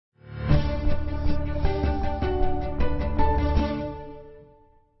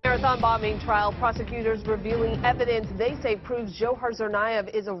Marathon bombing trial, prosecutors revealing evidence they say proves Johar Tsarnaev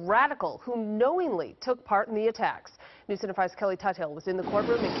is a radical who knowingly took part in the attacks. News Center 5's Kelly Tuthill was in the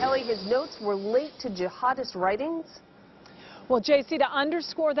courtroom, and Kelly, his notes were linked to jihadist writings. Well, JC, to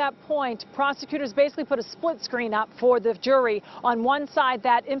underscore that point, prosecutors basically put a split screen up for the jury. On one side,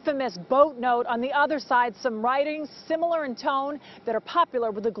 that infamous boat note. On the other side, some writings similar in tone that are popular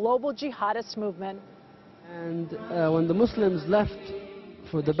with the global jihadist movement. And when the Muslims left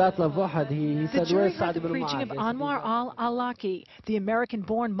for the Battle of Uhud, he said, "Where's Sa'd ibn Mu'adh?" The preaching of Anwar al-Awlaki, the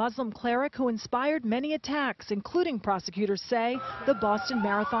American-born Muslim cleric who inspired many attacks, including, prosecutors say, the Boston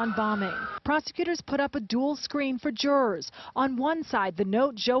Marathon bombing. Prosecutors put up a dual screen for jurors. On one side, the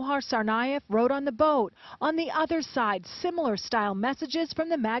note Johar Tsarnaev wrote on the boat. On the other side, similar style messages from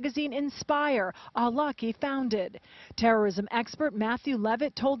the magazine Inspire, al-Awlaki founded. Terrorism expert Matthew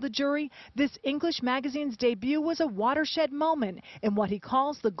Levitt told the jury this English magazine's debut was a watershed moment in what he called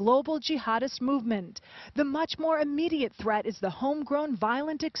the global jihadist movement. The much more immediate threat is the homegrown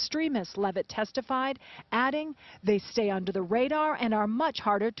violent extremists, Levitt testified, adding, they stay under the radar and are much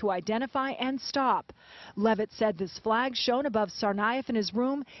harder to identify and stop. Levitt said this flag shown above Tsarnaev in his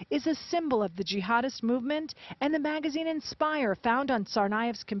room is a symbol of the jihadist movement, and the magazine Inspire found on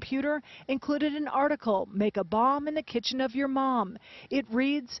Tsarnaev's computer included an article, "Make a Bomb in the Kitchen of Your Mom." It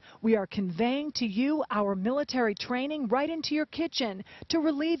reads, "We are conveying to you our military training right into your kitchen to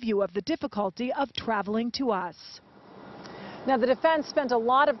relieve you of the difficulty of traveling to us." Now, the defense spent a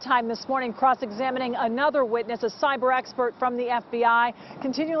lot of time this morning cross-examining another witness, a cyber expert from the FBI,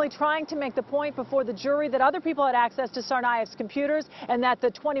 continually trying to make the point before the jury that other people had access to Tsarnaev's computers and that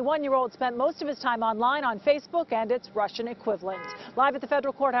the 21-year-old spent most of his time online on Facebook and its Russian equivalent. Live at the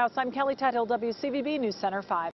federal courthouse, I'm Kelly Tuthill, WCVB News Center 5.